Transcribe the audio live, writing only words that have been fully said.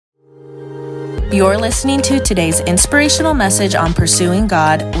You're listening to today's inspirational message on Pursuing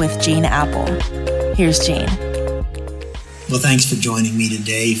God with Gene Apple. Here's Gene. Well, thanks for joining me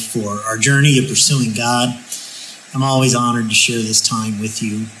today for our journey of pursuing God. I'm always honored to share this time with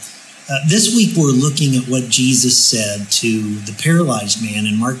you. This week, we're looking at what Jesus said to the paralyzed man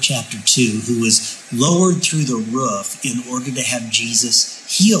in Mark chapter 2, who was lowered through the roof in order to have Jesus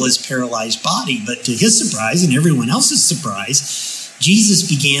heal his paralyzed body. But to his surprise and everyone else's surprise, Jesus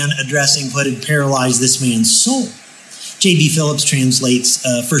began addressing what had paralyzed this man's soul. J.B. Phillips translates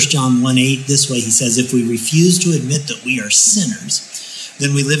 1 John 1:8 this way. He says, "If we refuse to admit that we are sinners,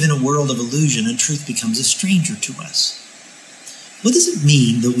 then we live in a world of illusion and truth becomes a stranger to us." What does it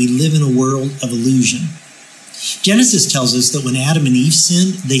mean that we live in a world of illusion? Genesis tells us that when Adam and Eve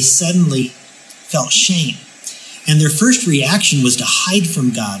sinned, they suddenly felt shame. And their first reaction was to hide from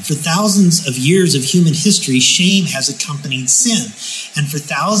God. For thousands of years of human history, shame has accompanied sin. And for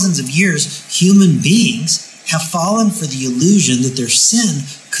thousands of years, human beings have fallen for the illusion that their sin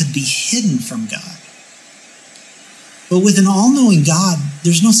could be hidden from God. But with an all-knowing God,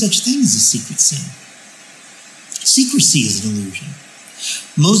 there's no such thing as a secret sin. Secrecy is an illusion.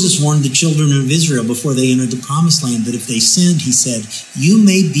 Moses warned the children of Israel before they entered the promised land that if they sinned, he said, "You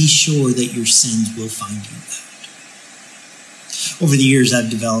may be sure that your sins will find you out." Over the years, I've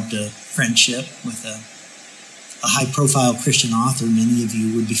developed a friendship with a high-profile Christian author. Many of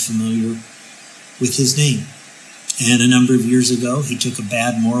you would be familiar with his name. And a number of years ago, he took a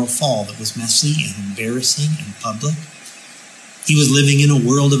bad moral fall that was messy and embarrassing and public. He was living in a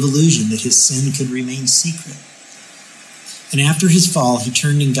world of illusion that his sin could remain secret. And after his fall, he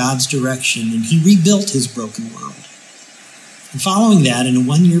turned in God's direction and he rebuilt his broken world. And following that, in a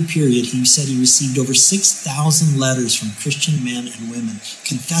one-year period, he said he received over 6,000 letters from Christian men and women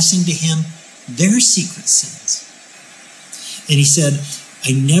confessing to him their secret sins. And he said,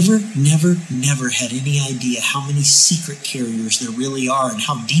 "I never had any idea how many secret carriers there really are and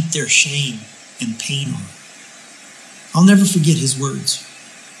how deep their shame and pain are." I'll never forget his words.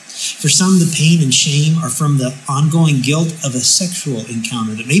 For some, the pain and shame are from the ongoing guilt of a sexual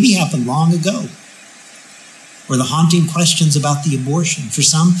encounter that maybe happened long ago, or the haunting questions about the abortion. For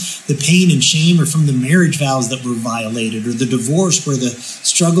some, the pain and shame are from the marriage vows that were violated, or the divorce where the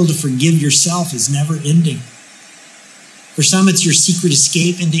struggle to forgive yourself is never ending. For some, it's your secret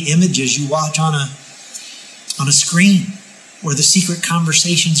escape into images you watch on a screen, or the secret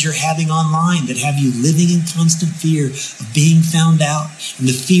conversations you're having online that have you living in constant fear of being found out and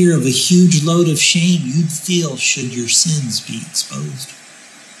the fear of a huge load of shame you'd feel should your sins be exposed.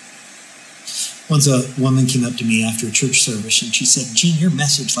 Once a woman came up to me after a church service and she said, "Gene, your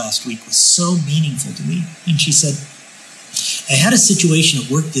message last week was so meaningful to me." And she said, "I had a situation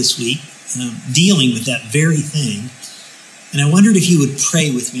at work this week dealing with that very thing, and I wondered if you would pray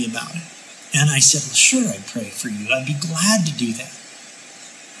with me about it." And I said, "Well, sure, I'd pray for you. I'd be glad to do that."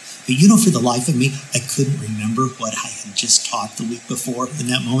 But for the life of me, I couldn't remember what I had just taught the week before in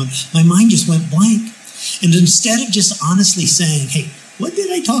that moment. My mind just went blank. And instead of just honestly saying, "Hey, what did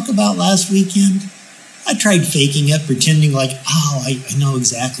I talk about last weekend?" I tried faking it, pretending like, I know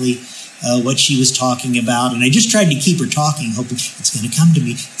exactly what she was talking about. And I just tried to keep her talking, hoping it's going to come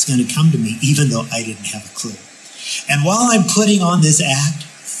to me, even though I didn't have a clue. And while I'm putting on this act,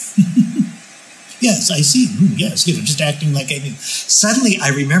 yes, I see. Yes, just acting like I knew. Suddenly, I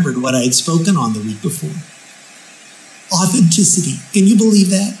remembered what I had spoken on the week before. Authenticity. Can you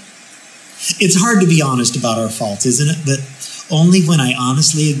believe that? It's hard to be honest about our faults, isn't it? But only when I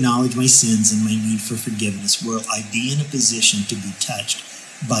honestly acknowledge my sins and my need for forgiveness will I be in a position to be touched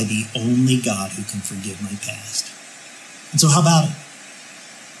by the only God who can forgive my past. And so how about it?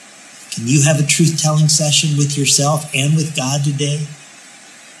 Can you have a truth-telling session with yourself and with God today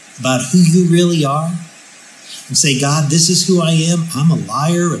about who you really are? And say, "God, this is who I am. I'm a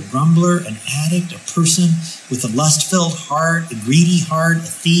liar, a grumbler, an addict, a person with a lust-filled heart, a greedy heart, a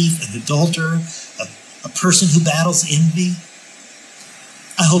thief, an adulterer, a person who battles envy."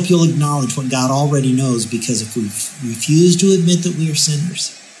 I hope you'll acknowledge what God already knows, because if we refuse to admit that we are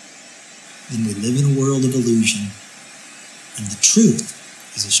sinners, then we live in a world of illusion, and the truth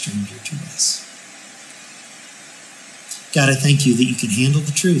is a stranger to us. God, I thank you that you can handle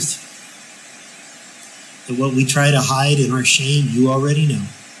the truth. That what we try to hide in our shame, you already know.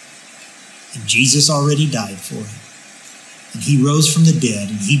 And Jesus already died for it. And he rose from the dead,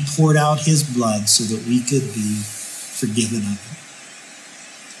 and he poured out his blood so that we could be forgiven of it.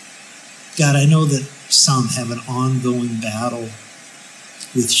 God, I know that some have an ongoing battle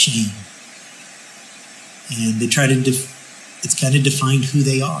with shame. And they try to, it's kind of defined who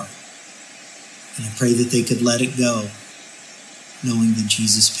they are. And I pray that they could let it go knowing that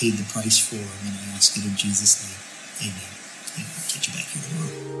Jesus paid the price for them. And I ask it in Jesus' name. Amen. Get you back in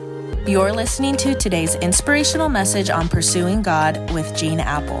the world. You're listening to today's inspirational message on Pursuing God with Gene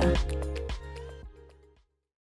Apple.